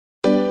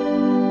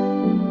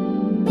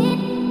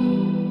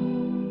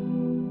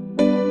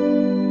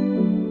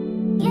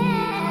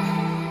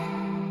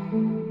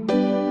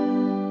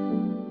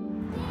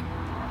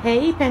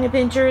Hey penny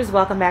pinchers,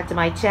 welcome back to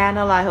my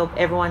channel. I hope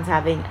everyone's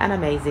having an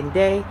amazing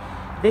day.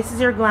 This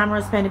is your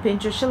glamorous penny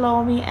pincher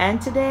Shalomi,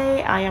 and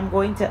today I am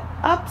going to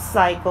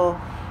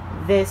upcycle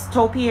this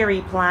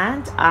topiary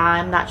plant.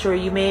 I'm not sure,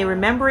 you may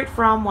remember it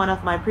from one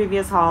of my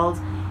previous hauls.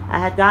 I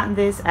had gotten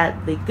this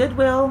at the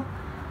Goodwill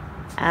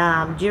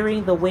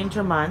during the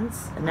winter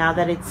months. Now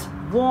that it's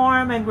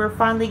warm and we're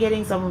finally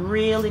getting some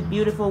really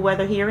beautiful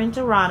weather here in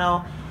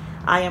Toronto,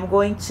 I am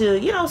going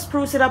to,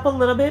 spruce it up a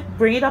little bit,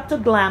 bring it up to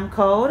glam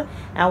code.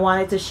 I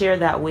wanted to share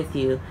that with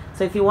you.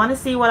 So if you want to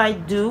see what I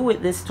do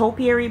with this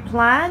topiary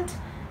plant,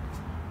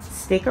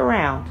 stick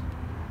around.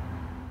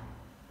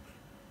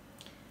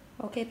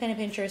 Okay, penny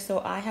pincher, so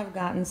I have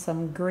gotten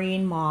some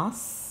green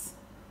moss.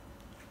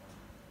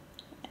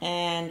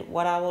 And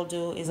what I will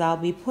do is I'll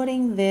be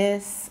putting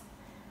this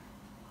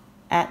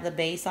at the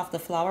base of the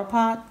flower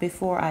pot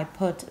before I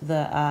put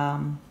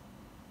the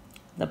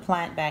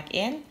plant back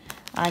in.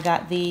 I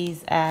got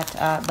these at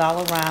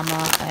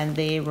Dollarama and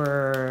they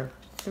were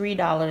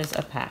 $3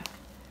 a pack.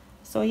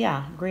 So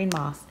yeah, green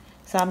moss.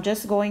 So I'm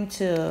just going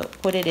to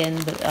put it in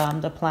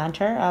the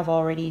planter. I've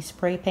already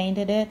spray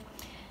painted it,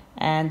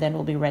 and then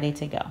we'll be ready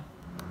to go.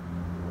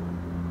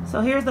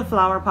 So here's the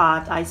flower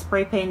pot. I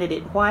spray painted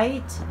it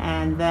white,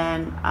 and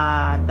then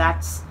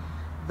that's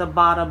the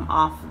bottom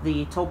of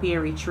the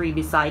topiary tree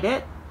beside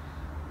it.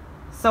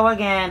 So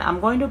again,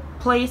 I'm going to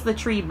place the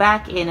tree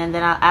back in, and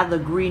then I'll add the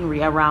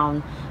greenery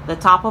around the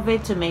top of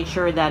it to make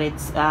sure that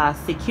it's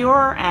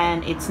secure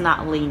and it's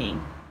not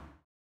leaning.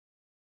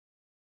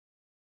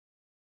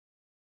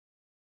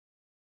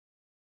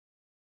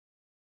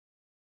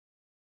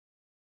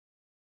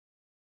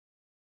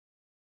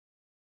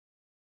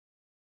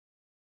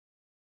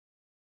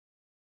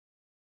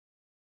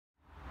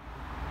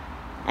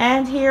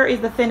 And here is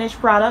the finished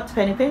product,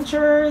 penny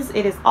pinchers.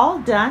 It is all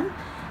done,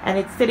 and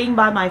it's sitting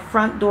by my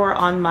front door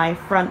on my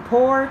front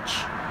porch.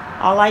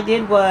 All I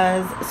did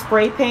was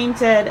spray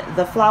painted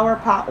the flower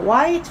pot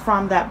white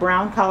from that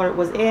brown color it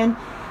was in,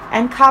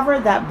 and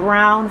covered that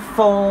brown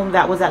foam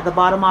that was at the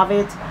bottom of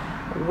it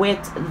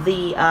with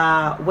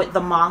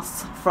the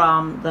moss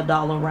from the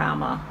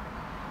Dollarama.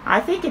 I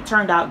think it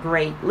turned out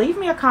great. Leave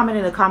me a comment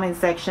in the comment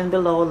section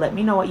below. Let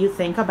me know what you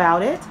think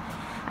about it.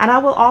 And I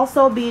will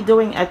also be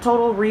doing a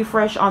total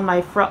refresh on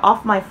my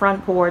off my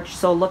front porch,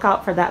 so look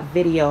out for that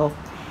video.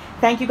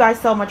 Thank you guys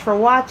so much for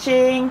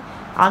watching.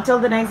 Until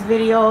the next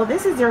video,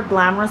 this is your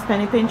glamorous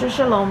penny pincher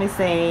Shalomi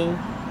saying,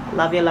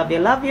 love you, love you,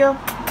 love you.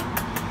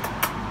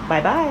 Bye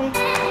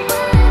bye.